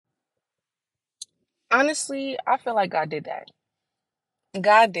Honestly, I feel like God did that.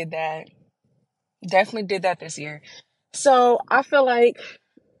 God did that. Definitely did that this year. So I feel like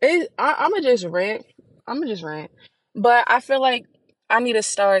I'ma just rant. I'ma just rant. But I feel like I need to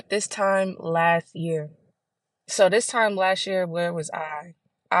start this time last year. So this time last year, where was I?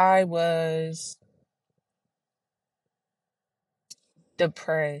 I was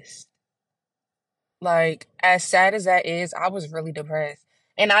depressed. Like, as sad as that is, I was really depressed.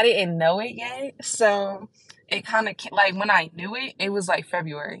 And I didn't know it yet. So it kind of, like, when I knew it, it was like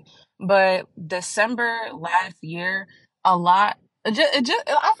February. But December last year, a lot, I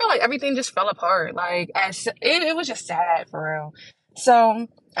feel like everything just fell apart. Like, it was just sad for real. So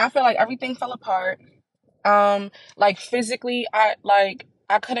I feel like everything fell apart. Like physically, I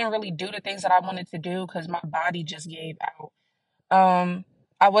couldn't really do the things that I wanted to do because my body just gave out. Um,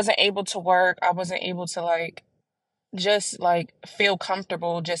 I wasn't able to work. I wasn't able to just feel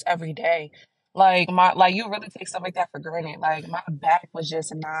comfortable just every day. Like you really take stuff like that for granted. Like my back was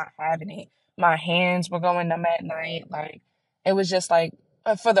just not having it. My hands were going numb at night. Like it was just like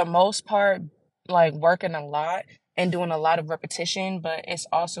for the most part, like working a lot and doing a lot of repetition, but it's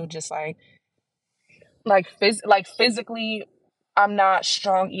also just like physically I'm not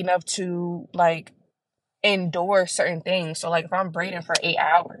strong enough to endure certain things. So like if I'm braiding for 8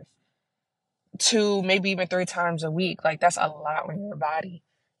 hours, two, maybe even three times a week. Like that's a lot on your body.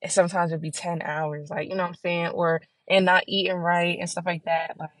 And sometimes it'd be 10 hours, like, you know what I'm saying? And not eating right and stuff like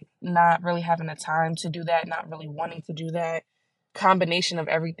that. Like not really having the time to do that, not really wanting to do that. Combination of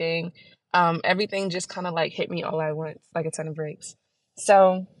everything. Everything just kind of like hit me all at once, like a ton of bricks.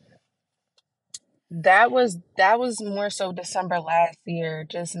 So that was more so December last year,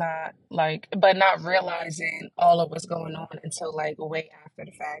 just not like, but not realizing all of what's going on until like way after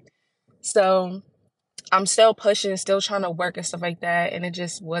the fact. So I'm still pushing, still trying to work and stuff like that, and it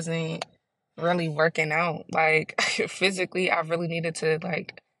just wasn't really working out. Like physically, I really needed to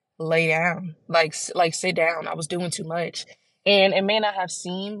lay down, like sit down. I was doing too much, and it may not have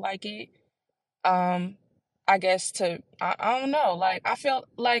seemed like it. Um, I guess I don't know. Like I feel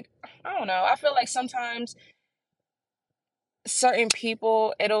like I don't know. I feel like sometimes certain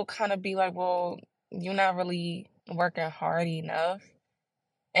people, it'll kind of be like, well, you're not really working hard enough.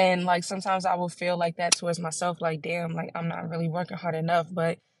 And like sometimes I will feel like that towards myself, like, damn, like I'm not really working hard enough.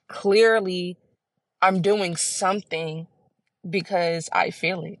 But clearly I'm doing something because I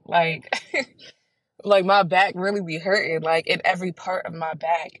feel it. Like like my back really be hurting. Like in every part of my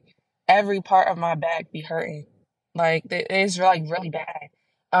back. Every part of my back be hurting. Like it's like really bad.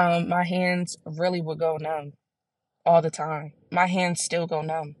 My hands really would go numb all the time. My hands still go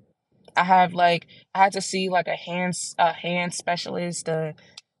numb. I have like I had to see like a hand specialist at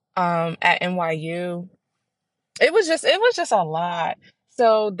NYU. It was just a lot.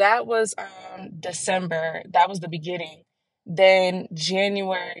 So that was December. That was the beginning. Then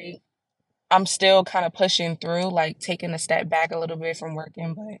January, I'm still kind of pushing through, like taking a step back a little bit from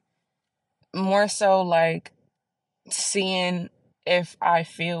working, but more so like seeing if I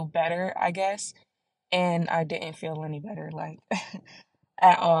feel better, I guess. And I didn't feel any better, like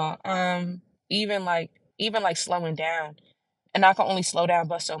at all. Even like slowing down. And I can only slow down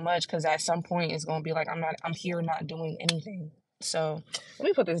but so much because at some point it's gonna be like I'm here not doing anything. So let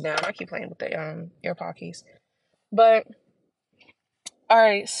me put this down. I keep playing with the AirPod case. But all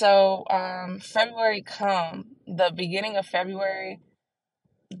right, so February come, the beginning of February,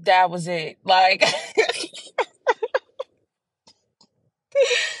 that was it. Like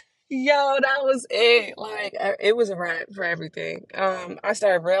yo, that was it. Like it was a wrap for everything. I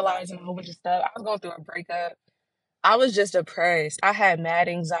started realizing a whole bunch of stuff. I was going through a breakup. I was just depressed. I had mad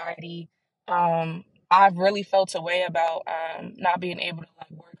anxiety. I really felt a way about not being able to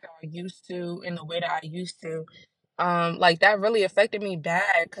like work how I used to in the way that I used to. Like that really affected me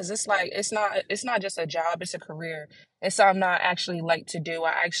bad because it's like it's not just a job, it's a career. It's something not actually like to do.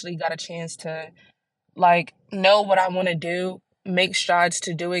 I actually got a chance to like know what I want to do, make strides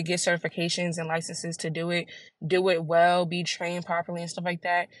to do it, get certifications and licenses to do it well, be trained properly and stuff like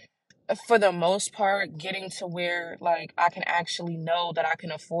that. For the most part, getting to where like I can actually know that I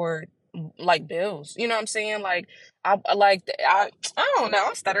can afford like bills. You know what I'm saying? Like I don't know,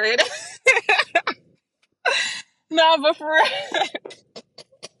 I'm stuttering. Nah, but for real.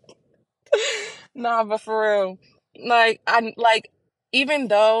 Nah, but for real. Like I like even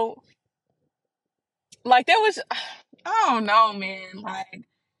though like there was I don't know, man. Like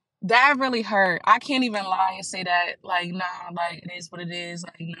that really hurt. I can't even lie and say that, like, nah, like, it is what it is.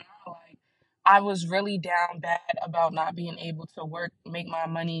 Like, nah, like, I was really down bad about not being able to work, make my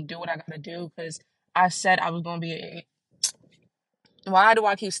money, do what I gotta do, because I said I was gonna be. Why do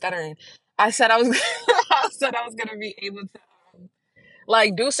I keep stuttering? I said I was I said I was gonna be able to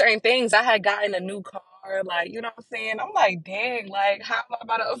like do certain things. I had gotten a new car, like you know what I'm saying? I'm like, dang, like how am I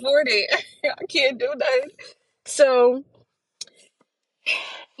about to afford it? I can't do that. So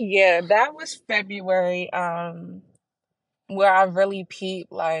yeah, that was February, where I really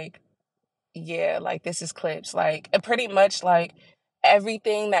peeped like, yeah, like this is clips. Like it pretty much like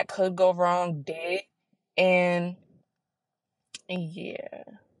everything that could go wrong did. And yeah.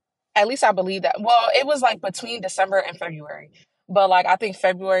 At least I believe that. Well, it was like between December and February. But like I think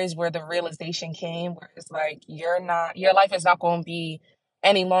February is where the realization came where it's like your life is not going to be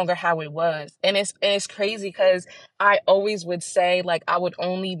any longer how it was. And it's crazy because I always would say like I would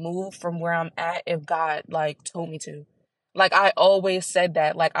only move from where I'm at if God like told me to. Like I always said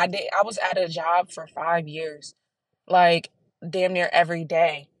that. Like I was at a job for 5 years. Like damn near every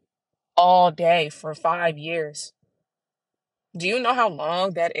day, all day for 5 years. Do you know how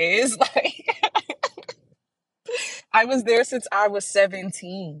long that is? Like I was there since I was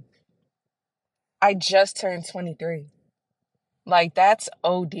 17. I just turned 23. Like that's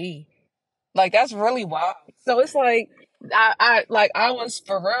OD. Like that's really wild. So it's like I was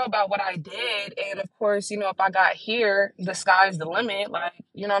for real about what I did. And of course, if I got here, the sky's the limit. Like,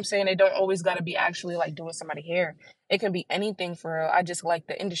 you know what I'm saying? They don't always gotta be actually like doing somebody hair. It can be anything for real. I just like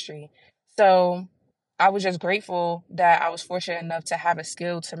the industry. So I was just grateful that I was fortunate enough to have a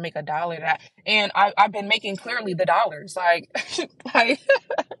skill to make a dollar that and I've been making clearly the dollars. Like like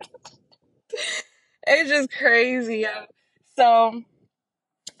it's just crazy. Yeah. So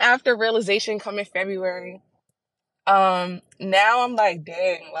after realization come in February, now I'm like,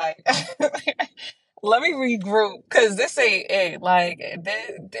 dang, like, let me regroup because this ain't it. Like,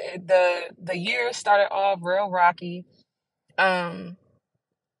 the year started off real rocky. Um,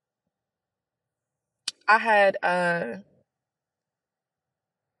 I had I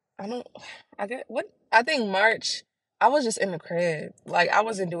don't, I get what I think March. I was just in the crib, like I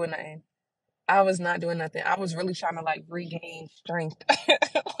wasn't doing nothing. I was not doing nothing. I was really trying to like regain strength,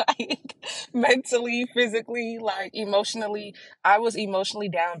 like mentally, physically, like emotionally. I was emotionally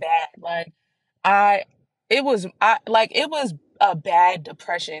down bad. Like I, it was a bad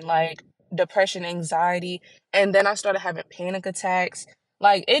depression, like depression, anxiety, and then I started having panic attacks.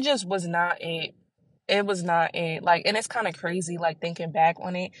 Like it just was not it. It was not it. Like, and it's kind of crazy, like thinking back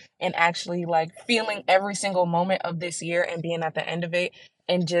on it and actually like feeling every single moment of this year and being at the end of it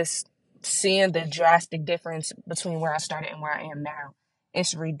and just seeing the drastic difference between where I started and where I am now.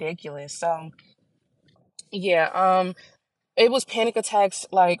 It's ridiculous. So yeah, it was panic attacks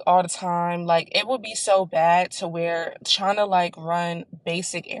like all the time. Like it would be so bad to where trying to like run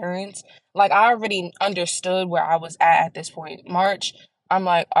basic errands. Like I already understood where I was at this point. March, I'm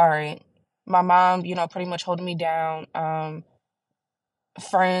like, all right, my mom, pretty much holding me down.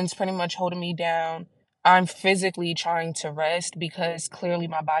 Friends pretty much holding me down. I'm physically trying to rest because clearly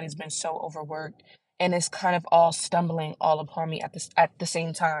my body's been so overworked and it's kind of all stumbling all upon me at the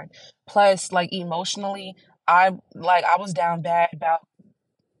same time. Plus, like emotionally, I was down bad about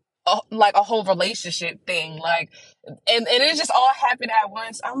like a whole relationship thing. Like and it just all happened at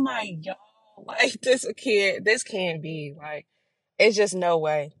once. I'm like, yo, like this can't be. Like, it's just no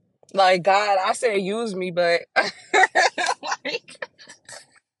way. Like God, I said use me, but like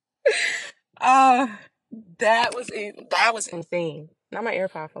uh that was insane. Not my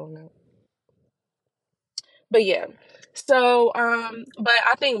AirPod phone now. But yeah. So but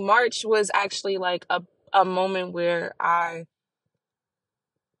I think March was actually like a moment where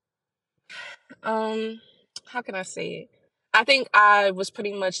um how can I say it? I think I was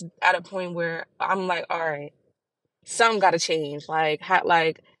pretty much at a point where I'm like, all right, some gotta change. Like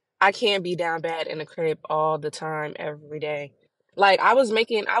I can't be down bad in the crib all the time, every day. Like I was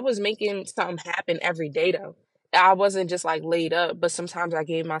making something happen every day though. I wasn't just like laid up, but sometimes I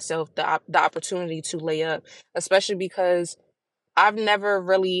gave myself the opportunity to lay up, especially because I've never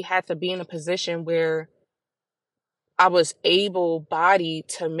really had to be in a position where I was able bodied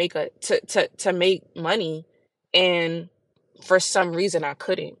to make money, and for some reason I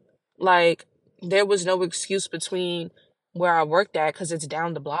couldn't. Like there was no excuse between where I worked at because it's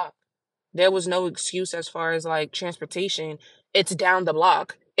down the block. There was no excuse as far as like transportation. It's down the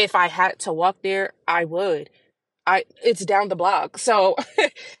block. If I had to walk there, I would. It's down the block. So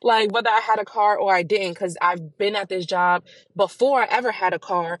like whether I had a car or I didn't, because I've been at this job before I ever had a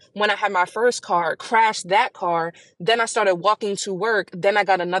car. When I had my first car, crashed that car, then I started walking to work, then I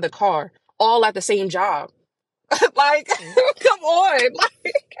got another car, all at the same job. Like, come on.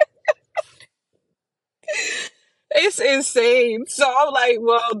 Like, it's insane. So I'm like,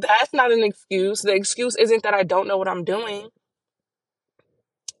 well, that's not an excuse. The excuse isn't that I don't know what I'm doing.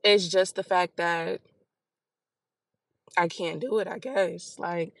 It's just the fact that I can't do it, I guess.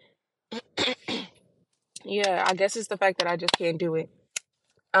 Like, yeah, I guess it's the fact that I just can't do it.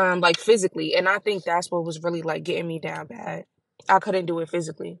 Like physically. And I think that's what was really like getting me down bad. I couldn't do it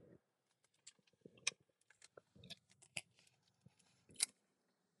physically.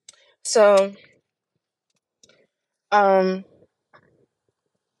 So, um,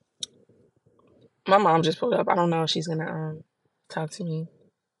 my mom just pulled up. I don't know if she's gonna talk to me.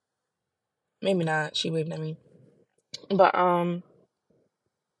 Maybe not. She waved at me. But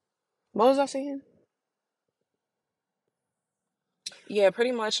what was I saying? Yeah,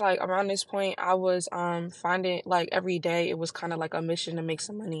 pretty much like around this point I was finding like every day it was kind of like a mission to make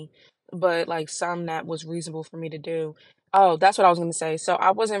some money, but like some that was reasonable for me to do. Oh, that's what I was gonna say. So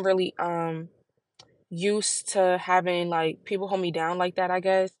I wasn't really used to having like people hold me down like that, I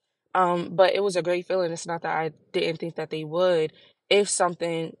guess. But it was a great feeling. It's not that I didn't think that they would if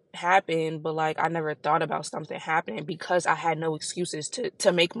something happened, but like I never thought about something happening because I had no excuses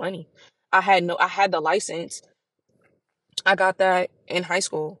to make money. I had the license. I got that in high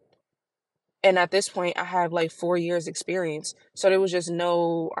school. And at this point I have like 4 years experience. So there was just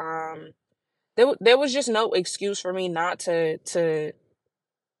no there was just no excuse for me not to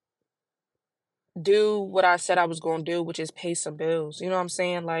do what I said I was going to do, which is pay some bills. You know what I'm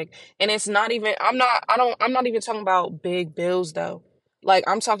saying? Like, and it's not even, I'm not even talking about big bills though. Like,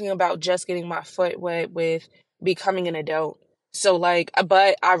 I'm talking about just getting my foot wet with becoming an adult. So, like,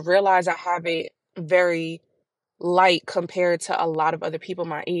 but I realize I have it very light compared to a lot of other people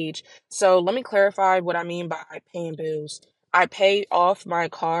my age. So, let me clarify what I mean by paying bills. I pay off my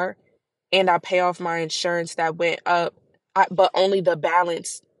car and I pay off my insurance that went up, but only the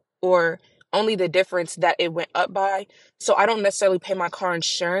balance or only the difference that it went up by. So I don't necessarily pay my car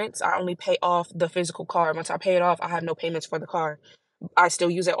insurance. I only pay off the physical car. Once I pay it off, I have no payments for the car. I still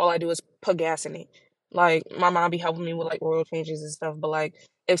use it. All I do is put gas in it. Like my mom be helping me with like oil changes and stuff. But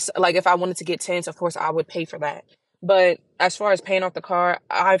if I wanted to get tints, of course I would pay for that. But as far as paying off the car,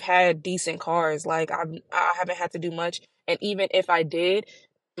 I've had decent cars. Like I haven't had to do much. And even if I did,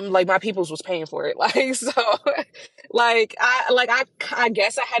 like my peoples was paying for it. Like so, I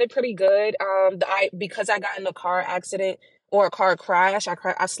guess I had it pretty good. I because I got in a car accident or a car crash.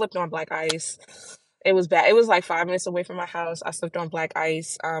 I slipped on black ice. It was bad. It was like 5 minutes away from my house. I slipped on black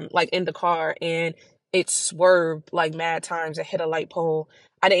ice, like in the car, and it swerved like mad times and hit a light pole.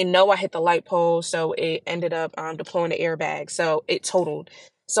 I didn't know I hit the light pole, so it ended up deploying the airbag. So it totaled.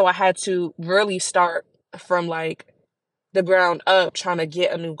 So I had to really start from like the ground up trying to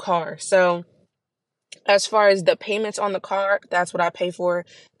get a new car. So as far as the payments on the car, that's what I pay for.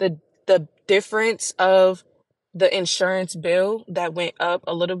 The difference of the insurance bill that went up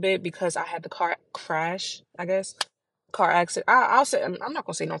a little bit because I had the car crash, I guess. Car accident. I'll say I'm not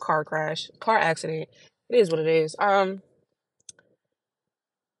gonna say no car crash. Car accident. It is what it is. And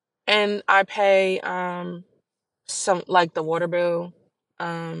I pay some like the water bill.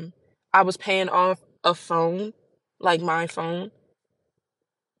 Um I was paying off a phone, like my phone,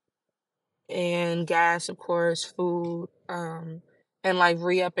 and gas, of course, food, and like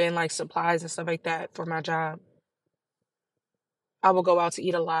re-upping like supplies and stuff like that for my job. I will go out to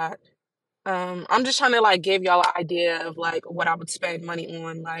eat a lot. I'm just trying to like give y'all an idea of like what I would spend money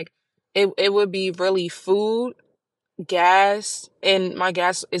on. Like it would be really food, gas, and my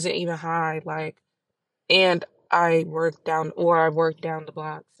gas isn't even high. Like, and I work down the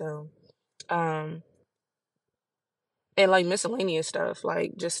block. So, um, and like miscellaneous stuff,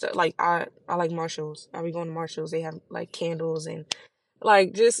 like just like I like Marshalls. I be going to Marshalls. They have like candles and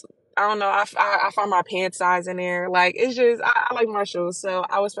like just I don't know. I find my pant size in there. Like it's just I like Marshalls, so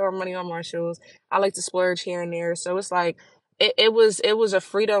I would spend my money on Marshalls. I like to splurge here and there, so it's like it was a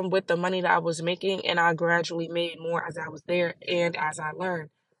freedom with the money that I was making, and I gradually made more as I was there and as I learned.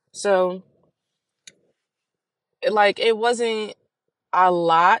 So like it wasn't a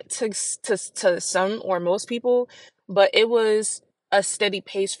lot to some or most people, but it was a steady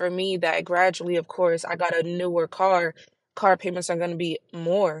pace for me that gradually, of course, I got a newer car. Car payments are going to be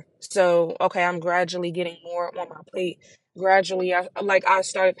more. So, okay, I'm gradually getting more on my plate. Gradually, I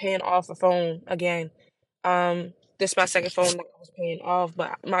started paying off a phone again. This is my second phone that I was paying off,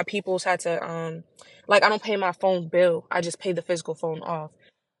 but my peoples had to like I don't pay my phone bill. I just pay the physical phone off.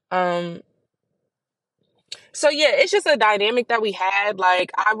 Um so yeah, it's just a dynamic that we had.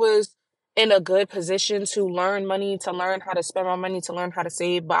 Like I was in a good position to learn money, to learn how to spend my money, to learn how to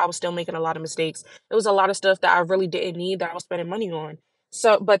save, but I was still making a lot of mistakes. It was a lot of stuff that I really didn't need that I was spending money on.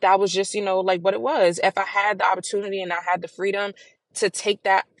 So, but that was just, like what it was. If I had the opportunity and I had the freedom to take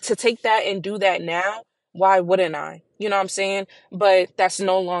that and do that now, why wouldn't I? You know what I'm saying? But that's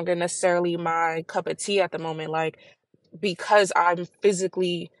no longer necessarily my cup of tea at the moment. Like, because I'm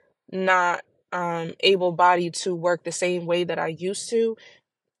physically not able bodied to work the same way that I used to,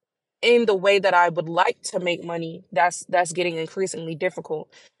 in the way that I would like to make money, that's getting increasingly difficult.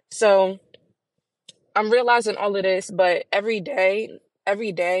 So I'm realizing all of this, but every day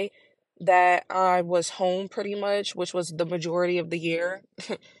that I was home pretty much, which was the majority of the year,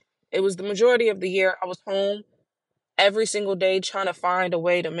 it was the majority of the year I was home every single day trying to find a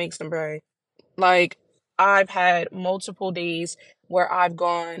way to make some bread. Like, I've had multiple days where I've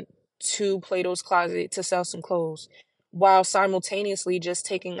gone to Plato's Closet to sell some clothes while simultaneously just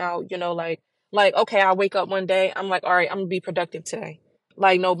taking out, like, okay, I wake up one day, I'm like, all right, I'm gonna be productive today.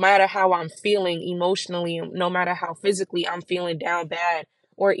 Like, no matter how I'm feeling emotionally, no matter how physically I'm feeling down bad,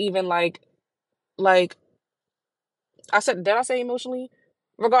 or even like did I say emotionally?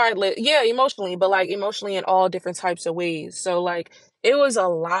 Regardless, yeah, emotionally, but like emotionally in all different types of ways. So like it was a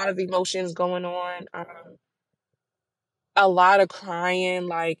lot of emotions going on, a lot of crying.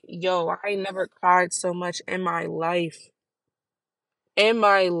 Like, yo, I never cried so much in my life. In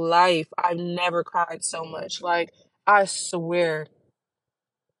my life, I've never cried so much. Like, I swear,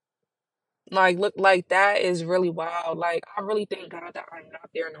 like, look, like that is really wild. Like, I really thank God that I'm not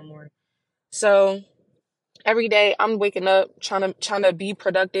there no more. So every day I'm waking up trying to be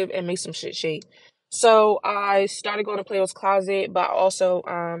productive and make some shit shake. So I started going to Plato's Closet, but also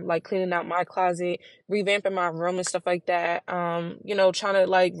like cleaning out my closet, revamping my room and stuff like that. Trying to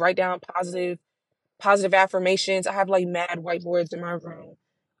like write down positive affirmations. I have like mad whiteboards in my room.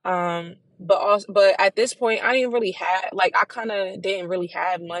 But at this point I didn't really have like I kind of didn't really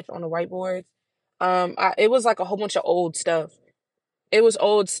have much on the whiteboards. It was like a whole bunch of old stuff. It was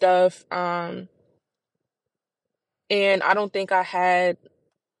old stuff. And I don't think I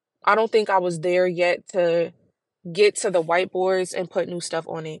was there yet to get to the whiteboards and put new stuff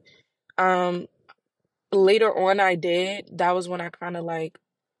on it. Um, Later on I did. That was when I kind of like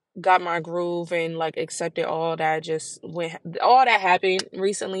got my groove and like accepted all that happened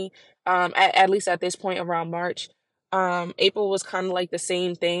recently. At least at this point around March. April was kind of like the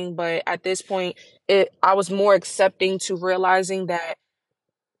same thing, but at this point I was more accepting to realizing that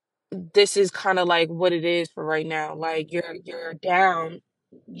this is kind of like what it is for right now. Like you're down,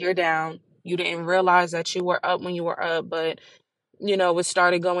 you're down. You didn't realize that you were up when you were up, but it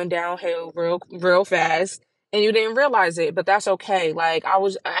started going downhill real fast and you didn't realize it, but that's okay. Like I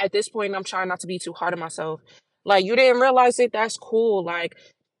was at this point, I'm trying not to be too hard on myself. Like you didn't realize it, that's cool. Like,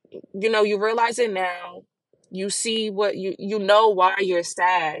 you realize it now. You see what you know why you're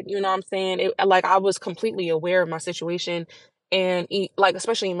sad. You know what I'm saying? Like I was completely aware of my situation and like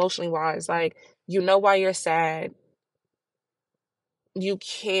especially emotionally wise, like you know why you're sad. You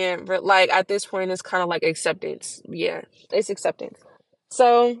can't like at this point it's kind of like acceptance. Yeah, it's acceptance.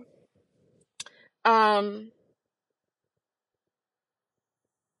 So, um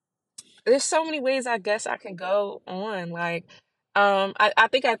there's so many ways I guess I can go on. Like, I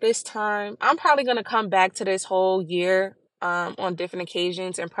think at this time, I'm probably gonna come back to this whole year, on different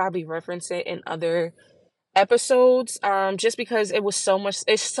occasions and probably reference it in other episodes, just because it's so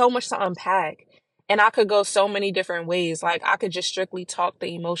much to unpack. And I could go so many different ways. Like, I could just strictly talk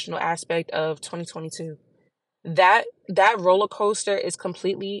the emotional aspect of 2022. That roller coaster is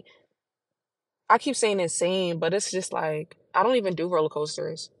completely, I keep saying insane, but it's just like, I don't even do roller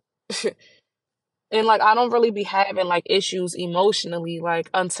coasters. And like I don't really be having like issues emotionally like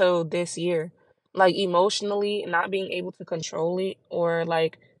until this year. Like emotionally not being able to control it or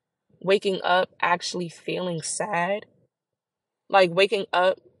like waking up actually feeling sad. Like waking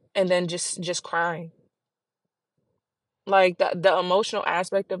up and then just crying. Like the emotional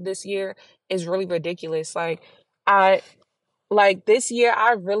aspect of this year is really ridiculous. I like this year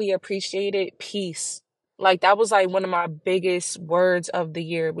I really appreciated peace. Like that was like one of my biggest words of the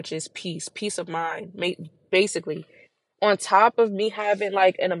year, which is peace, peace of mind, basically. On top of me having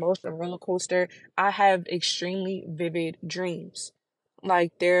like an emotional roller coaster, I have extremely vivid dreams.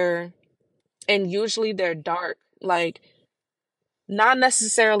 Like and usually they're dark, like not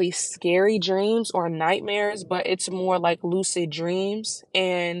necessarily scary dreams or nightmares, but it's more like lucid dreams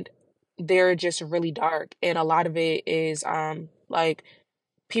and they're just really dark. And a lot of it is, like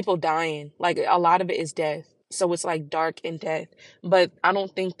people dying. Like a lot of it is death. So it's like dark and death. But I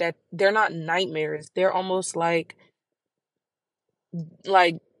don't think that they're not nightmares. They're almost like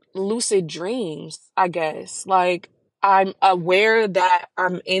lucid dreams, I guess. Like I'm aware that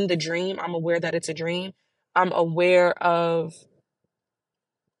I'm in the dream. I'm aware that it's a dream. I'm aware of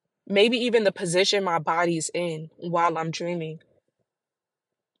maybe even the position my body's in while I'm dreaming.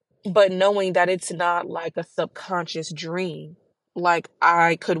 but knowing that it's not like a subconscious dream. Like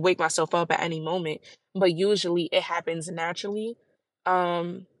I could wake myself up at any moment, but usually it happens naturally.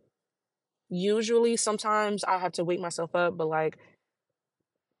 Um, Usually sometimes I have to wake myself up, but like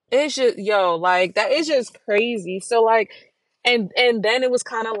it's just like that is just crazy. So like and then it was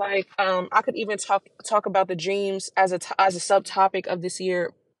kind of like I could even talk about the dreams as as a subtopic of this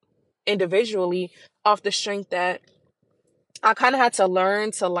year individually off the strength that I kind of had to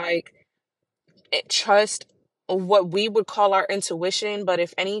learn to like trust what we would call our intuition, but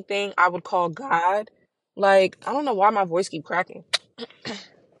if anything, I would call God. Like, I don't know why my voice keep cracking.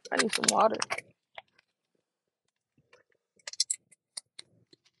 I need some water.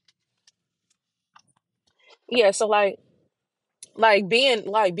 Yeah, so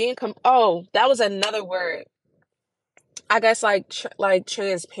oh, that was another word. I guess like like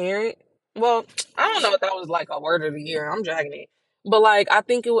transparent. Well, I don't know if that was like a word of the year. I'm dragging it. But like I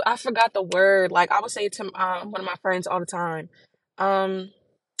think I forgot the word. Like I would say to one of my friends all the time. Um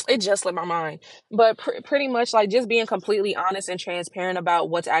it just slipped my mind. But pretty much like just being completely honest and transparent about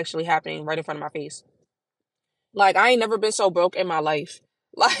what's actually happening right in front of my face. Like I ain't never been so broke in my life.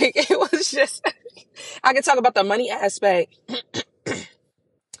 Like it was just I can talk about the money aspect.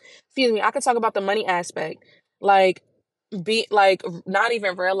 Excuse me, I can talk about the money aspect. Like be like not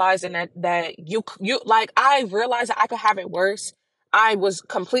even realizing that you like I realized that I could have it worse. I was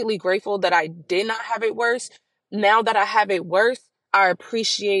completely grateful that I did not have it worse. Now that I have it worse, I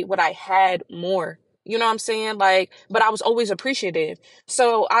appreciate what I had more. You know what I'm saying? Like, but I was always appreciative.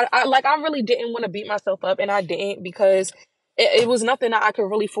 So I really didn't want to beat myself up, and I didn't because it was nothing that I could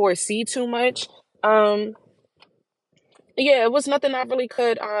really foresee too much. Um, yeah, it was nothing I really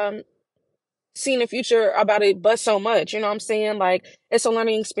could see in the future about it but so much. You know what I'm saying? Like it's a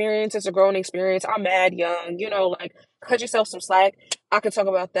learning experience, it's a growing experience. I'm mad young, like cut yourself some slack. I could talk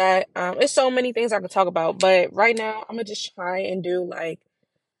about that. It's so many things I could talk about, but right now I'm gonna just try and do like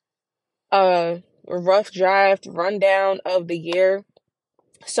a rough draft rundown of the year.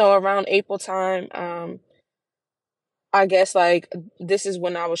 So around April time, I guess like this is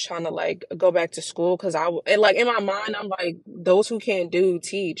when I was trying to like go back to school because and like in my mind I'm like those who can't do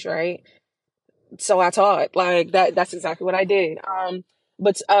teach, right? So I taught like that's exactly what I did.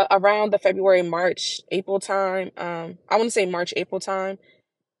 But around the February, March, April time, I want to say March, April time,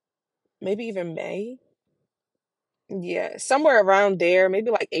 maybe even May. Yeah, somewhere around there,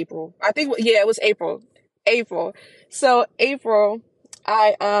 maybe like April. I think yeah, it was April. April. So April,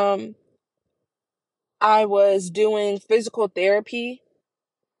 I um I was doing physical therapy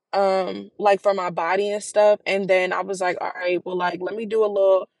like for my body and stuff, and then I was like, all right, well like let me do a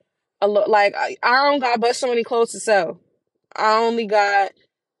little like I don't got but so many clothes to sell. I only got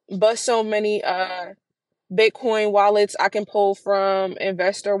but so many Bitcoin wallets I can pull from,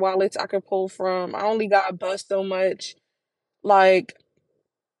 investor wallets I can pull from. I only got but so much like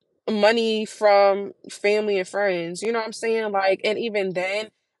money from family and friends. You know what I'm saying? Like, and even then,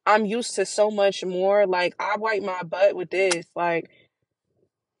 I'm used to so much more. Like, I wipe my butt with this. Like,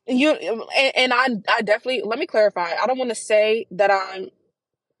 and I definitely let me clarify. I don't want to say that I'm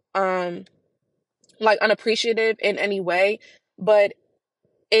um like unappreciative in any way, but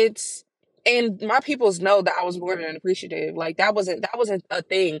it's and my peoples know that I was more than appreciative. Like that wasn't a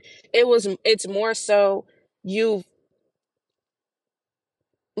thing. It's more so you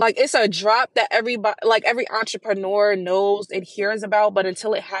like it's a drop that everybody like every entrepreneur knows and hears about, but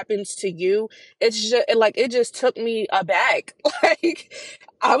until it happens to you, it's just like it just took me aback. Like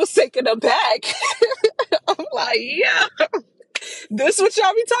I was taken aback. I'm like, yeah, this what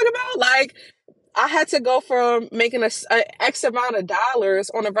y'all be talking about? Like I had to go from making a X amount of dollars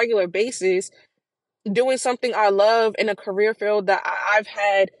on a regular basis doing something I love in a career field that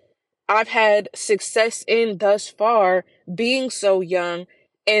I've had success in thus far, being so young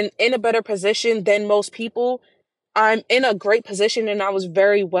and in a better position than most people. I'm in a great position and I was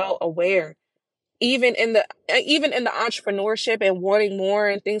very well aware. Even in the entrepreneurship and wanting more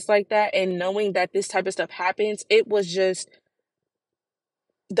and things like that and knowing that this type of stuff happens, it was just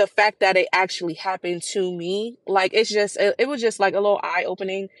the fact that it actually happened to me. Like it was just like a little eye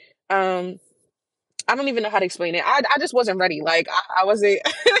opening. Um I don't even know how to explain it. I just wasn't ready. Like I wasn't.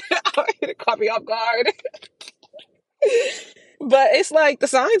 It caught me off guard. But it's like the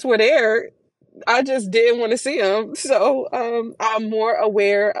signs were there. I just didn't want to see them. So I'm more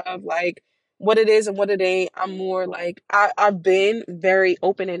aware of like what it is and what it ain't. I'm more like I've been very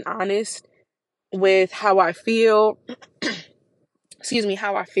open and honest with how I feel. Excuse me,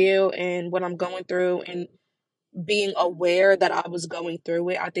 how I feel and what I'm going through, and being aware that I was going through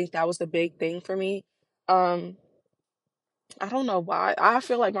it. I think that was the big thing for me. Um, I don't know why. I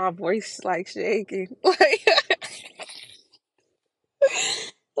feel like my voice like shaking.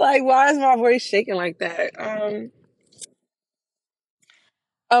 Like why is my voice shaking like that?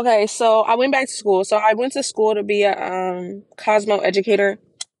 Okay, so I went back to school. So I went to school to be a Cosmo educator,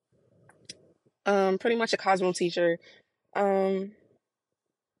 pretty much a Cosmo teacher. Um,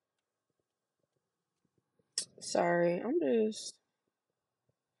 sorry, I'm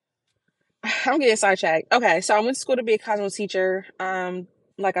getting sidetracked. Okay, so I went to school to be a Cosmo teacher.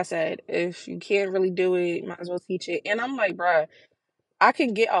 Like I said, if you can't really do it, might as well teach it. And I'm like, bruh, I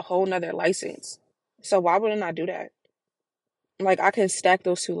can get a whole nother license. So why wouldn't I do that? Like I can stack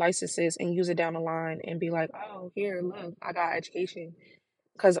those two licenses and use it down the line and be like, oh, here, look, I got education.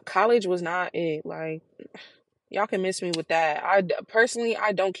 Because college was not it. Like y'all can miss me with that. Personally,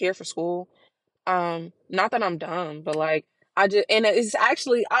 I don't care for school. Not that I'm dumb, but like I just and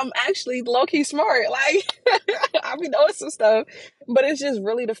I'm actually low key smart. Like I be knowing some stuff, but it's just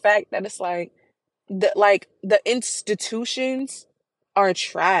really the fact that it's like the institutions are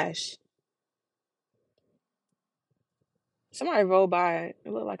trash. Somebody rolled by.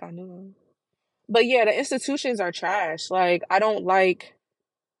 It looked like I knew him. But yeah, the institutions are trash. Like I don't like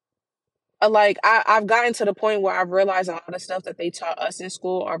I've gotten to the point where I've realized a lot of stuff that they taught us in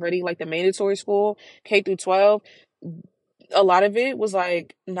school already, like the mandatory school, K through 12, a lot of it was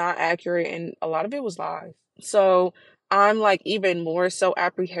like not accurate and a lot of it was lies. So I'm like even more so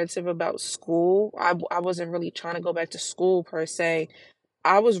apprehensive about school. I wasn't really trying to go back to school per se.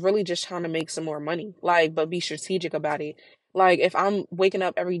 I was really just trying to make some more money, like, but be strategic about it. Like, if I'm waking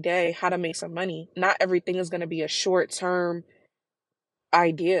up every day, how to make some money, not everything is going to be a short term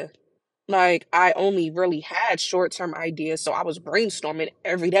idea. Like, I only really had short term ideas, so I was brainstorming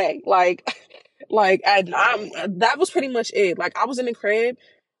every day. And that was pretty much it. Like, I was in the crib,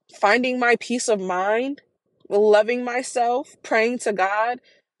 finding my peace of mind, loving myself, praying to God,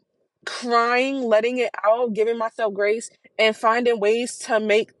 crying, letting it out, giving myself grace, and finding ways to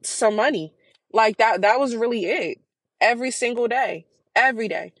make some money. Like that was really it. Every single day. Every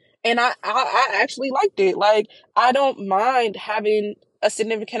day. And I actually liked it. Like I don't mind having a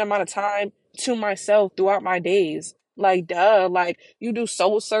significant amount of time to myself throughout my days. Like duh, like you do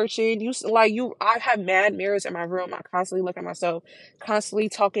soul searching. I have mad mirrors in my room. I constantly look at myself, constantly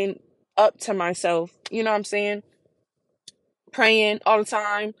talking up to myself. You know what I'm saying? Praying all the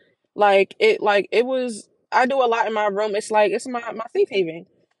time. It was I do a lot in my room. It's like it's my safe haven.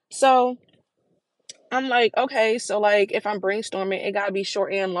 So I'm like, okay, so like if I'm brainstorming, it gotta be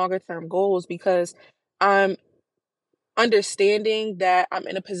short and longer term goals because I'm understanding that I'm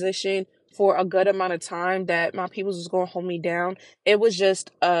in a position for a good amount of time that my peoples is gonna hold me down. It was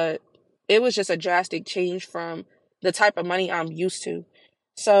just a it was just a drastic change from the type of money I'm used to.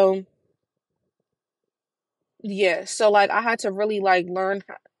 So yeah, so like I had to really like learn.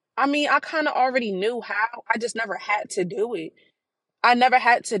 I mean, I kind of already knew how. I just never had to do it. I never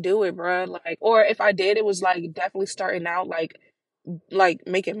had to do it, bruh. Like, or if I did, it was like definitely starting out like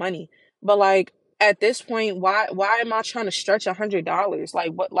making money. But like at this point, why am I trying to stretch $100?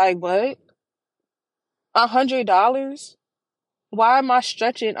 Like what? Like what? $100? Why am I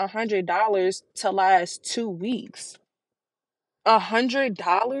stretching $100 to last 2 weeks?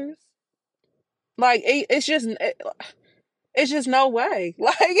 $100? Like it's just no way.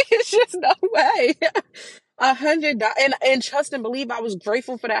 Like it's just no way. $100 and trust and believe I was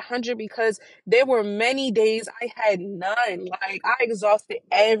grateful for that 100 because there were many days I had none. Like I exhausted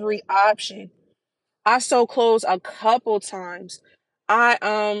every option. I sold clothes a couple times.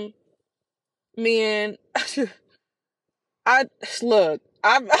 I man, I look.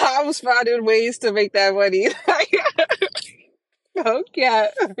 I was finding ways to make that money. Okay,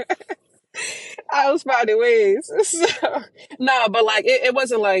 I was finding ways. So, no, but like it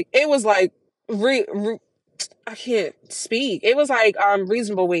wasn't like it was like re, I can't speak. It was like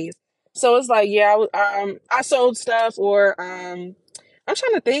reasonable ways. So it's like yeah, I sold stuff or I'm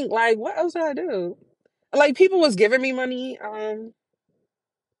trying to think like what else did I do? Like people was giving me money.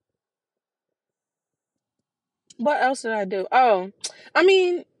 What else did I do? Oh, I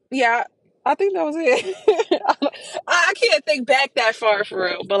mean, yeah, I think that was it. I can't think back that far for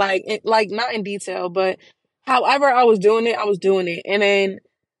real, but like not in detail, but however I was doing it, I was doing it. And then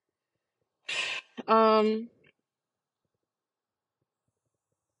um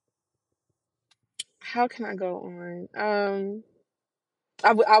how can I go on?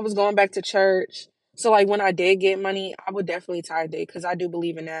 I was going back to church. So like when I did get money, I would definitely tithe it because I do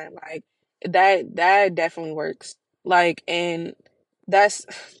believe in that. Like that definitely works. Like and that's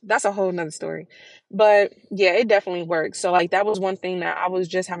that's a whole nother story. But yeah, it definitely works. So like that was one thing that I was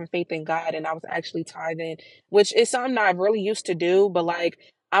just having faith in God and I was actually tithing, which is something that I really used to do, but like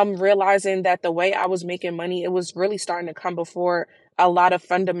I'm realizing that the way I was making money, it was really starting to come before a lot of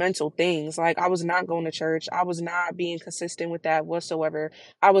fundamental things. Like I was not going to church. I was not being consistent with that whatsoever.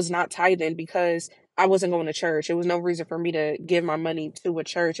 I was not tithing because I wasn't going to church. It was no reason for me to give my money to a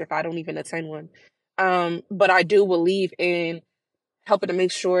church if I don't even attend one. But I do believe in helping to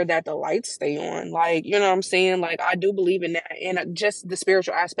make sure that the lights stay on. Like, you know what I'm saying? Like, I do believe in that and just the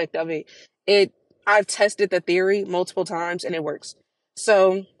spiritual aspect of it. It, I've tested the theory multiple times and it works.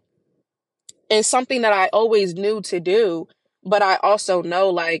 So it's something that I always knew to do, but I also know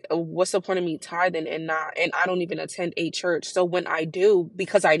like what's the point of me tithing and not, and I don't even attend a church. So when I do,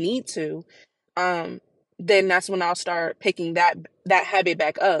 because I need to, um, then that's when I'll start picking that habit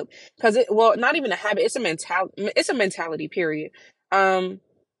back up. Because it, well, not even a habit, it's a mentality, period. Um,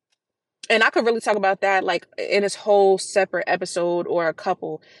 and I could really talk about that like in its whole separate episode or a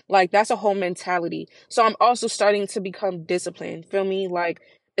couple. Like that's a whole mentality. So I'm also starting to become disciplined. Feel me? Like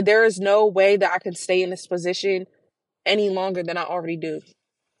there is no way that I can stay in this position any longer than I already do.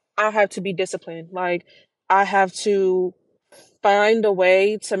 I have to be disciplined. Like I have to find a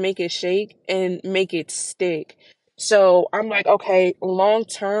way to make it shake and make it stick. So I'm like, okay, long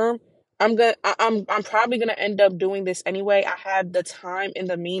term, I'm probably gonna end up doing this anyway. I have the time and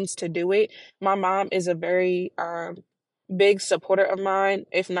the means to do it. My mom is a very big supporter of mine,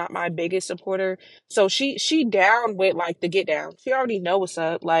 if not my biggest supporter. So she down with like the get down. She already know what's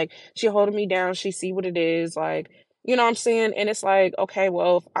up. Like she holding me down. She see what it is. Like you know what I'm saying. And it's like okay,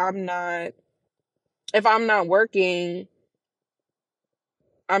 well if I'm not working,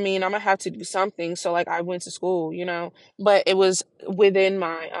 I mean, I'm gonna have to do something. So like I went to school, you know, but it was within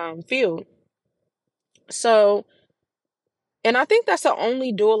my field. So, and I think that's the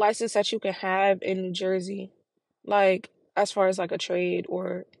only dual license that you can have in New Jersey. Like as far as like a trade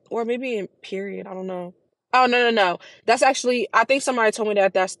or maybe in period, I don't know. Oh no, no, no. That's actually I think somebody told me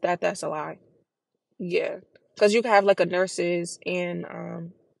that that's a lie. Yeah. Cuz you can have like a nurses and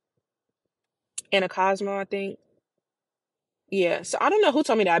a Cosmo, I think. Yeah. So I don't know who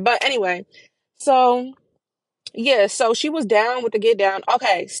told me that, but anyway. So yeah, so she was down with the get down.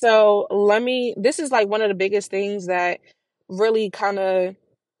 Okay, so this is like one of the biggest things that really kind of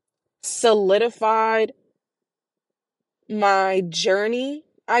solidified my journey,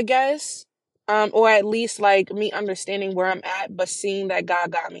 I guess. Or at least like me understanding where I'm at, but seeing that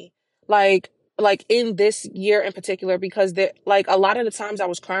God got me. Like, like in this year in particular, because like a lot of the times I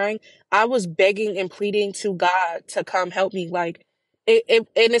was crying, I was begging and pleading to God to come help me. Like, and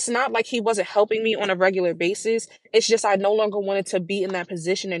it's not like He wasn't helping me on a regular basis. It's just I no longer wanted to be in that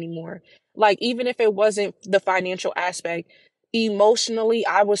position anymore. Like, even if it wasn't the financial aspect, emotionally,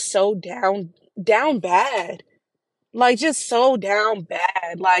 I was so down bad, like just so down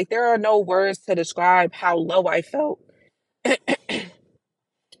bad. Like there are no words to describe how low I felt.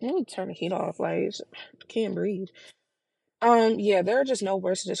 Let me turn the heat off. Like I can't breathe. Yeah, there are just no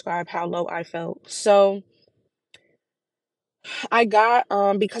words to describe how low I felt. So I got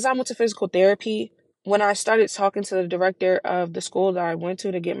because I went to physical therapy. When I started talking to the director of the school that I went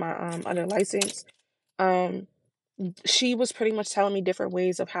to get my other license, um she was pretty much telling me different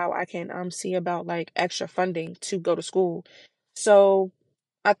ways of how I can see about like extra funding to go to school. So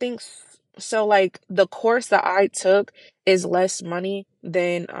I think so like the course that I took is less money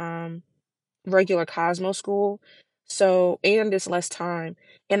than regular Cosmo school. So, and it's less time.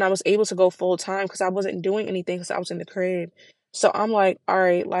 And I was able to go full time because I wasn't doing anything because I was in the crib. So I'm like, all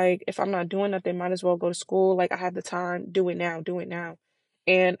right, like if I'm not doing nothing, might as well go to school. Like I have the time, do it now, do it now.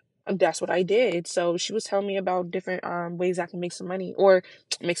 And that's what I did. So she was telling me about different ways I can make some money or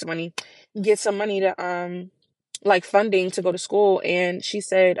make some money, get some money to like funding to go to school. And she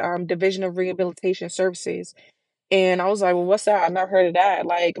said Division of Rehabilitation Services. And I was like, well, what's that? I've never heard of that.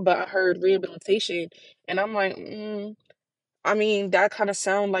 Like, but I heard rehabilitation. And I'm like, I mean, that kind of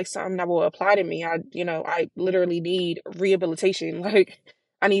sound like something that will apply to me. I literally need rehabilitation. Like,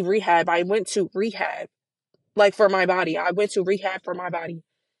 I need rehab. I went to rehab, like for my body. I went to rehab for my body.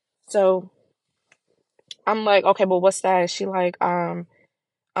 So I'm like, okay, well, what's that? She like,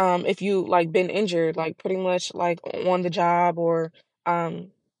 if you like been injured, like pretty much like on the job or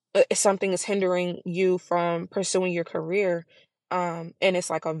if something is hindering you from pursuing your career, and it's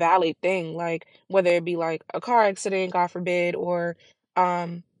like a valid thing, like whether it be like a car accident, God forbid, or a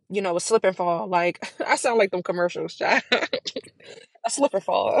slip and fall. Like I sound like them commercials, child. A slip and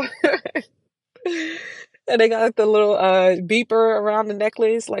fall. And they got like the little beeper around the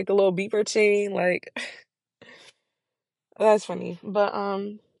necklace, like the little beeper chain, like That's funny. But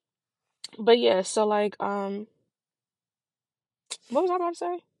yeah, so like what was I about to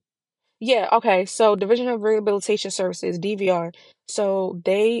say? Yeah, okay. So Division of Rehabilitation Services, DVR. So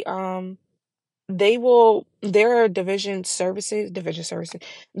they will their division services.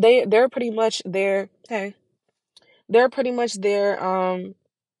 They're pretty much there. Hey, they're pretty much there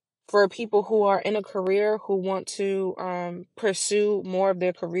for people who are in a career who want to pursue more of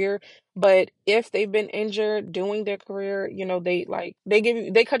their career. But if they've been injured doing their career,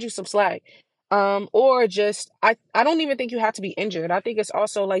 they cut you some slack. Or just I don't even think you have to be injured. I think it's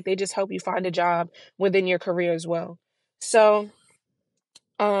also like they just help you find a job within your career as well. So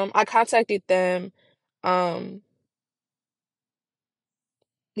I contacted them. Um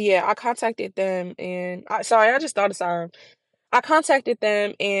yeah, I contacted them and I just thought of sorry. I contacted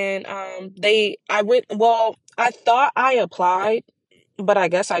them and I went well, I thought I applied, but I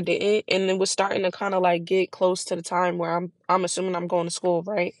guess I didn't, and it was starting to kind of like get close to the time where I'm assuming I'm going to school,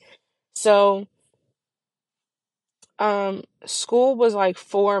 right? So, school was like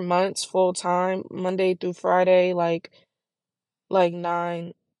 4 months full time, Monday through Friday, like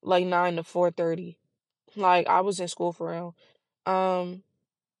nine like 9 to 4:30. Like I was in school for real. Um,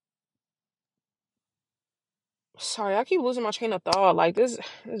 sorry, I keep losing my train of thought. Like this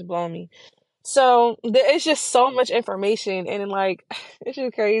is blowing me. So it's just so much information and like it's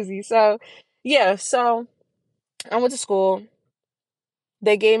just crazy. So yeah, so I went to school.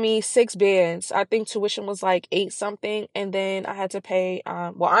 They gave me 6 bands. I think tuition was like eight something, and then I had to pay.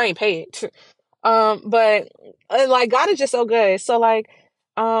 Well, I ain't pay it. But like God is just so good. So like,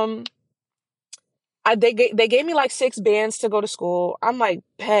 um, they gave me like 6 bands to go to school. I'm like,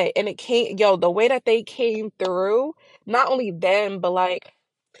 bet, and it came. Yo, the way that they came through, not only them, but like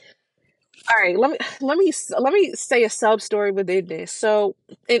all right, let me say a sub story within this. So,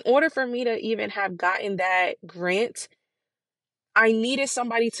 in order for me to even have gotten that grant, I needed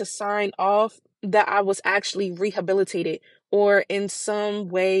somebody to sign off that I was actually rehabilitated or in some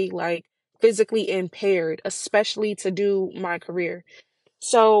way like physically impaired, especially to do my career.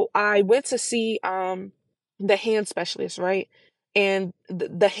 So I went to see the hand specialist, right? And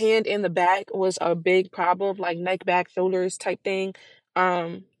the hand in the back was a big problem, like neck, back, shoulders type thing,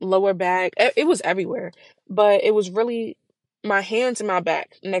 lower back. It was everywhere, but it was really my hands and my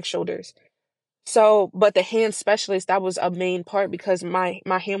back, neck, shoulders. So, but the hand specialist, that was a main part because my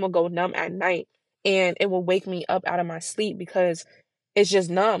hand will go numb at night and it will wake me up out of my sleep because it's just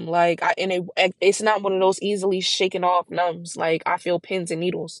numb. Like it's not one of those easily shaken off numbs. Like I feel pins and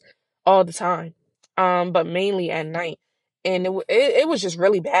needles all the time. But mainly at night. And it was just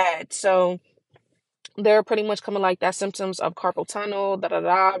really bad. So they're pretty much coming like that symptoms of carpal tunnel, da da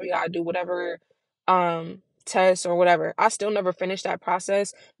da. We gotta do whatever test or whatever. I still never finished that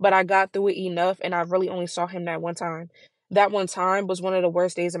process, but I got through it enough and I really only saw him that one time. That one time was one of the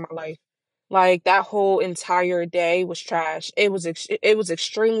worst days of my life. Like that whole entire day was trash. It was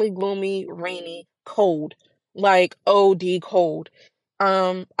extremely gloomy, rainy, cold. Like OD cold.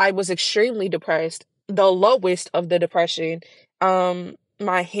 I was extremely depressed. The lowest of the depression.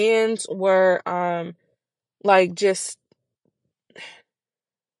 My hands were like just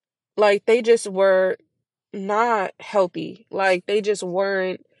like they just were not healthy. Like they just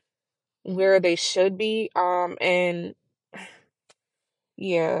weren't where they should be. And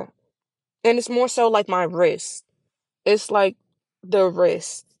yeah. And it's more so like my wrist. It's like the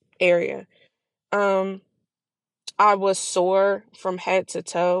wrist area. Um, I was sore from head to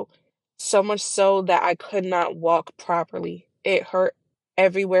toe, so much so that I could not walk properly. It hurt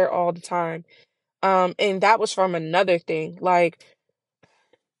everywhere all the time. And that was from another thing. Like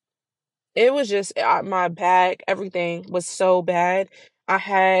it was just my back, everything was so bad. I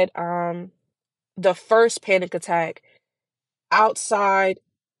had the first panic attack outside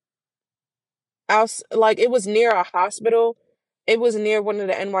like it was near a hospital. It was near one of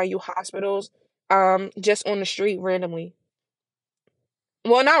the NYU hospitals, just on the street randomly.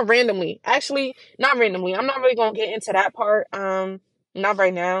 Well, not randomly. Actually, not randomly. I'm not really gonna get into that part. Not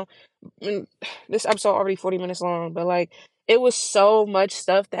right now. This episode already 40 minutes long, but like it was so much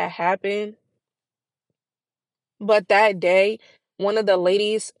stuff that happened. But that day, one of the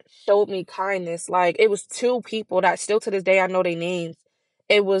ladies showed me kindness. Like it was two people that still to this day I know their names.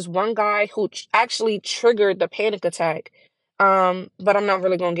 It was one guy who actually triggered the panic attack. But I'm not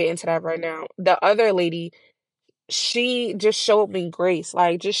really gonna get into that right now. The other lady, she just showed me grace,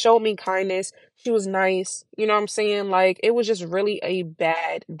 like just showed me kindness. She was nice. You know what I'm saying? Like it was just really a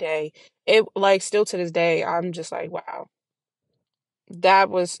bad day. It like still to this day, I'm just like, wow, that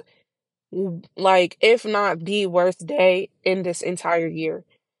was like if not the worst day in this entire year.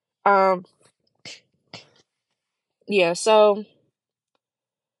 Um, Yeah, so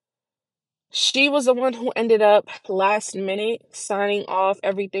she was the one who ended up last minute signing off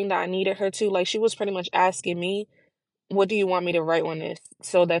everything that I needed her to. Like she was pretty much asking me, what do you want me to write on this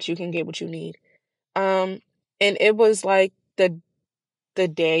so that you can get what you need? Um, and it was like the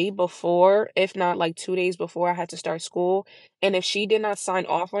day before, if not like 2 days before I had to start school. And if she did not sign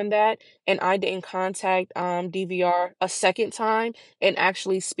off on that and I didn't contact DVR a second time and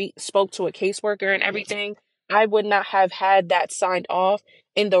actually spoke to a caseworker and everything, I would not have had that signed off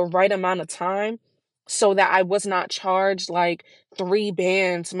in the right amount of time so that I was not charged like 3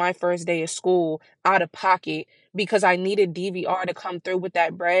 bands my first day of school out of pocket because I needed DVR to come through with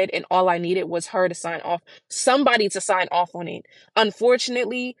that bread and all I needed was her to sign off, somebody to sign off on it.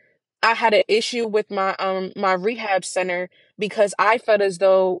 Unfortunately, I had an issue with my rehab center because I felt as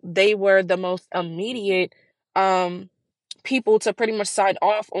though they were the most immediate um people to pretty much sign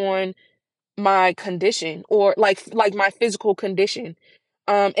off on my condition or like my physical condition.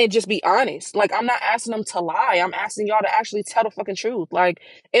 And just be honest. Like I'm not asking them to lie. I'm asking y'all to actually tell the fucking truth. Like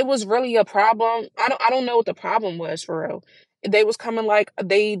it was really a problem. I don't know what the problem was for real. They was coming like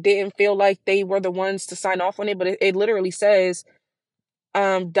they didn't feel like they were the ones to sign off on it, but it literally says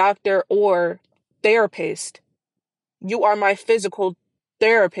doctor or therapist. You are my physical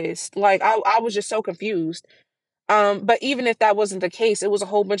therapist. Like I was just so confused. But even if that wasn't the case, it was a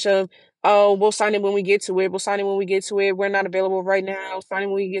whole bunch of, oh, we'll sign it when we get to it. We'll sign it when we get to it. We're not available right now. Sign it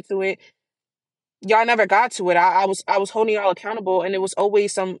when we get to it. Y'all never got to it. I was holding y'all accountable, and it was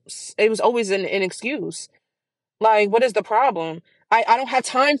always an excuse. Like, what is the problem? I don't have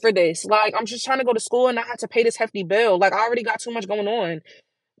time for this. Like, I'm just trying to go to school and not have to pay this hefty bill. Like, I already got too much going on.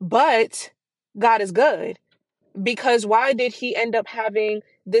 But God is good because why did he end up having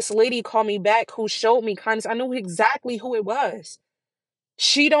this lady call me back who showed me kindness? I knew exactly who it was.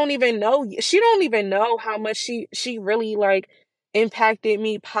 She don't even know how much she really like impacted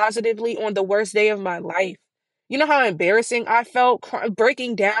me positively on the worst day of my life. You know how embarrassing I felt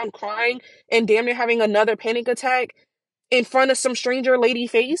breaking down, crying, and damn near having another panic attack in front of some stranger lady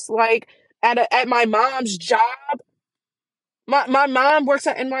face, like at my mom's job. My mom works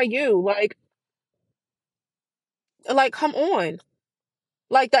at NYU. Like come on.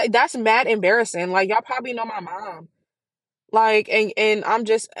 Like that's mad embarrassing. Like y'all probably know my mom. Like and I'm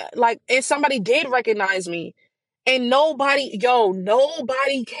just like and somebody did recognize me. And nobody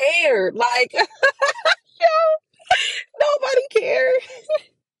cared. Like nobody cared.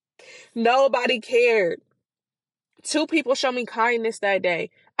 Nobody cared. Two people showed me kindness that day.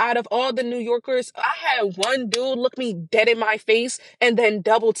 Out of all the New Yorkers, I had one dude look me dead in my face and then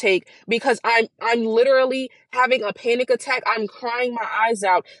double take because I'm literally having a panic attack. I'm crying my eyes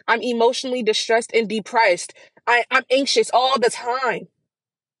out. I'm emotionally distressed and depressed. I'm anxious all the time.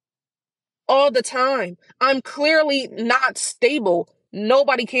 All the time. I'm clearly not stable.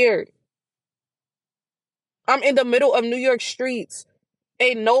 Nobody cared. I'm in the middle of New York streets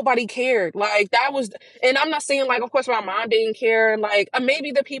and nobody cared. Like that was, and I'm not saying like, of course, my mom didn't care. Like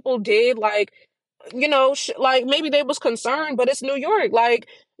maybe the people did. Like like maybe they was concerned, but it's New York. Like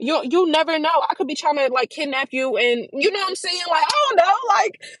you never know. I could be trying to like kidnap you, and you know what I'm saying. Like I don't know.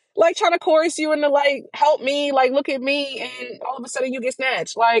 Like trying to chorus you into like help me. Like look at me, and all of a sudden you get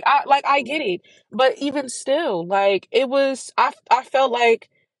snatched. I get it, but even still, like it was. I felt like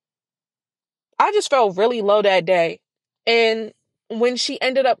I just felt really low that day. And when she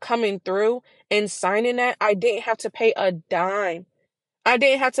ended up coming through and signing that, I didn't have to pay a dime. I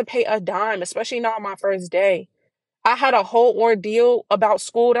didn't have to pay a dime, especially not on my first day. I had a whole ordeal about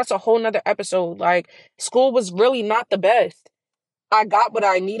school. That's a whole nother episode. Like, school was really not the best. I got what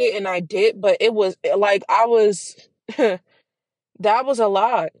I needed and I did, but it was like that was a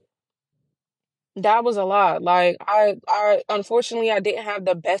lot. That was a lot. Like I unfortunately I didn't have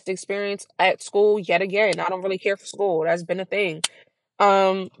the best experience at school yet again. I don't really care for school. That's been a thing.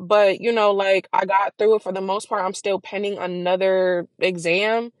 But like I got through it for the most part. I'm still pending another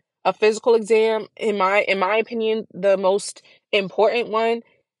exam, a physical exam, in my opinion, the most important one,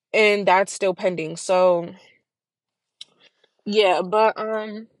 and that's still pending. So yeah, but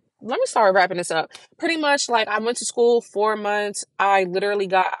let me start wrapping this up. Pretty much like I went to school 4 months. I literally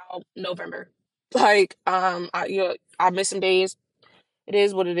got out November. Like I missed some days. It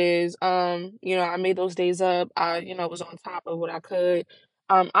is what it is. I made those days up. I was on top of what I could.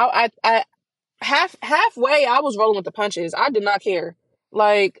 I halfway I was rolling with the punches. I did not care.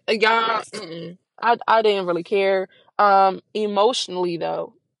 Like y'all, I didn't really care. Emotionally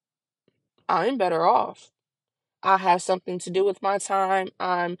though, I'm better off. I have something to do with my time.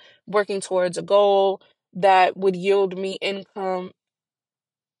 I'm working towards a goal that would yield me income,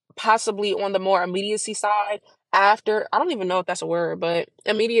 possibly on the more immediacy side. after, I don't even know if that's a word, but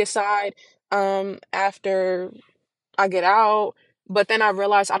immediate side, after I get out. But then I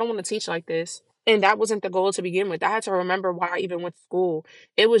realized I don't want to teach like this. And that wasn't the goal to begin with. I had to remember why I even went to school.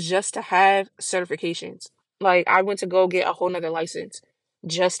 It was just to have certifications. Like I went to go get a whole nother license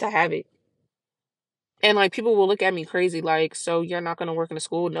just to have it. And like people will look at me crazy, like, so you're not gonna work in the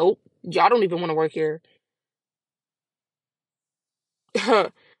school? Nope. Y'all don't even want to work here.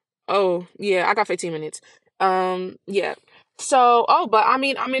 Oh, yeah, I got 15 minutes. Yeah. So, oh, but I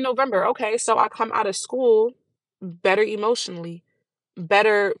mean, I'm in November. Okay, so I come out of school better emotionally,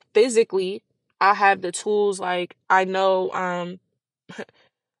 better physically. I have the tools, like I know,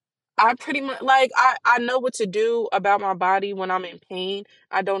 I pretty much like I know what to do about my body when I'm in pain.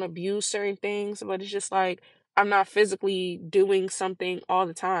 I don't abuse certain things, but it's just like I'm not physically doing something all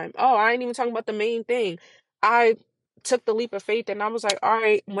the time. Oh, I ain't even talking about the main thing. I took the leap of faith and I was like, all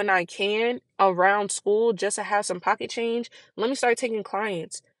right, when I can around school just to have some pocket change, let me start taking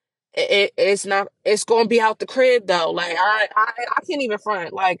clients. It's not, it's gonna be out the crib though. Like I can't even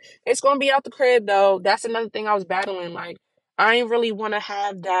front. Like it's gonna be out the crib though. That's another thing I was battling. Like I ain't really want to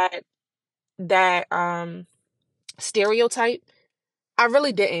have that stereotype. I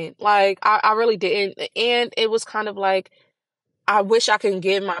really didn't. Like I really didn't. And it was kind of like I wish I can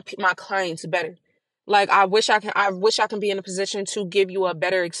give my clients better. Like I wish I can be in a position to give you a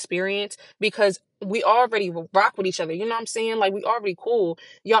better experience because we already rock with each other. You know what I'm saying? Like we already cool.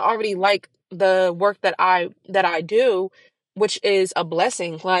 Y'all already like the work that I do, which is a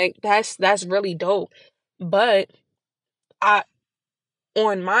blessing. Like that's really dope. But I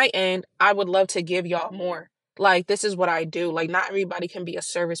on my end, I would love to give y'all more. Like, this is what I do. Like, not everybody can be a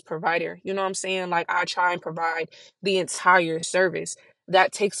service provider. You know what I'm saying? Like, I try and provide the entire service.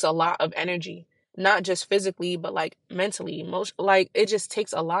 That takes a lot of energy, not just physically, but like mentally, like, it just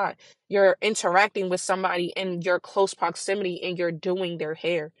takes a lot. You're interacting with somebody in your close proximity and you're doing their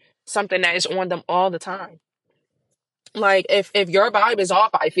hair, something that is on them all the time. Like if your vibe is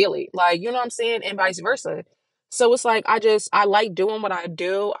off, I feel it. Like, you know what I'm saying? And vice versa. So it's like I like doing what I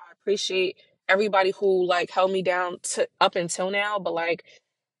do. I appreciate everybody who like held me down to up until now, but like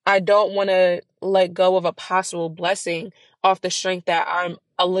I don't want to let go of a possible blessing off the strength that I'm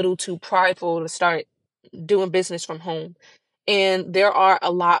a little too prideful to start doing business from home. And there are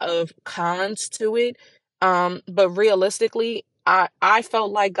a lot of cons to it. But realistically, I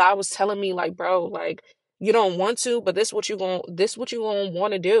felt like God was telling me like, bro, like you don't want to, but this what you gonna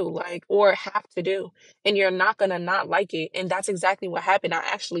want to do, like, or have to do. And you're not gonna not like it. And that's exactly what happened. I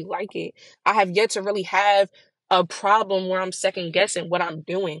actually like it. I have yet to really have a problem where I'm second guessing what I'm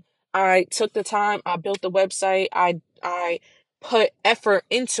doing. I took the time, I built the website, I put effort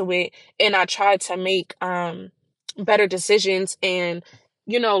into it, and I tried to make better decisions and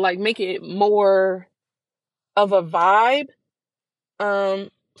like make it more of a vibe um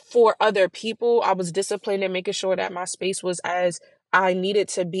for other people. I was disciplined in making sure that my space was as I needed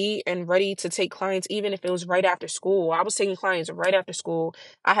to be and ready to take clients even if it was right after school. I was taking clients right after school.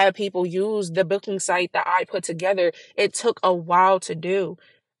 I had people use the booking site that I put together. It took a while to do.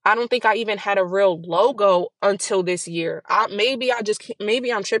 I don't think I even had a real logo until this year. Maybe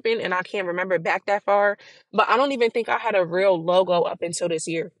I'm tripping and I can't remember back that far, but I don't even think I had a real logo up until this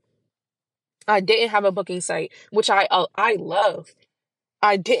year. I didn't have a booking site, which I love.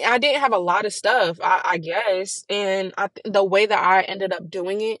 I didn't have a lot of stuff, I guess, and the way that I ended up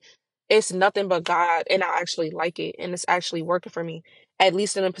doing it, it's nothing but God, and I actually like it, and it's actually working for me, at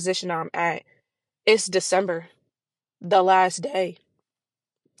least in the position I'm at. It's December, the last day,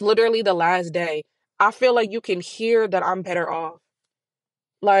 literally the last day. I feel like you can hear that I'm better off.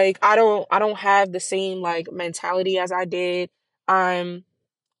 Like I don't have the same like mentality as I did. I'm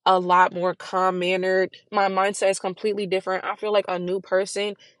a lot more calm mannered. My mindset is completely different. I feel like a new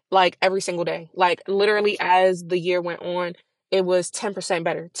person like every single day. Like literally as the year went on, it was 10%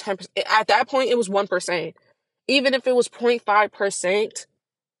 better. 10% at that point it was 1%. Even if it was 0.5%,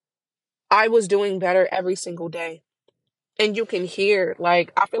 I was doing better every single day. And you can hear,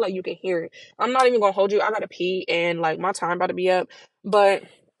 like, I feel like you can hear it. I'm not even gonna hold you. I gotta pee and like my time about to be up. But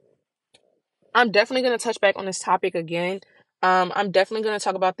I'm definitely going to touch back on this topic again. I'm definitely going to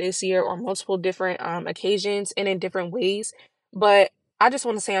talk about this year on multiple different occasions and in different ways. But I just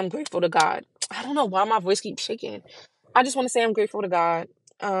want to say I'm grateful to God. I don't know why my voice keeps shaking. I just want to say I'm grateful to God.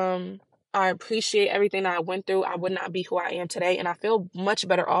 Um, I appreciate everything that I went through. I would not be who I am today, and I feel much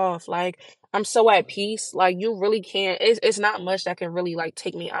better off. Like I'm so at peace. Like you really can't. It's not much that can really like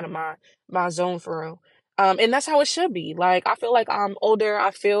take me out of my zone for real. And that's how it should be. Like I feel like I'm older. I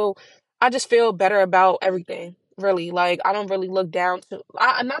just feel better about everything. Really, like I don't really look down to.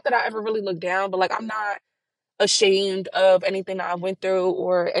 Not that I ever really look down, but like I'm not ashamed of anything that I went through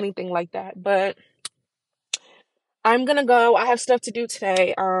or anything like that. But I'm gonna go. I have stuff to do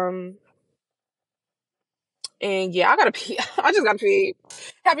today. And yeah, I gotta pee. I just gotta pee.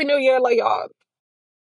 Happy New Year, like y'all.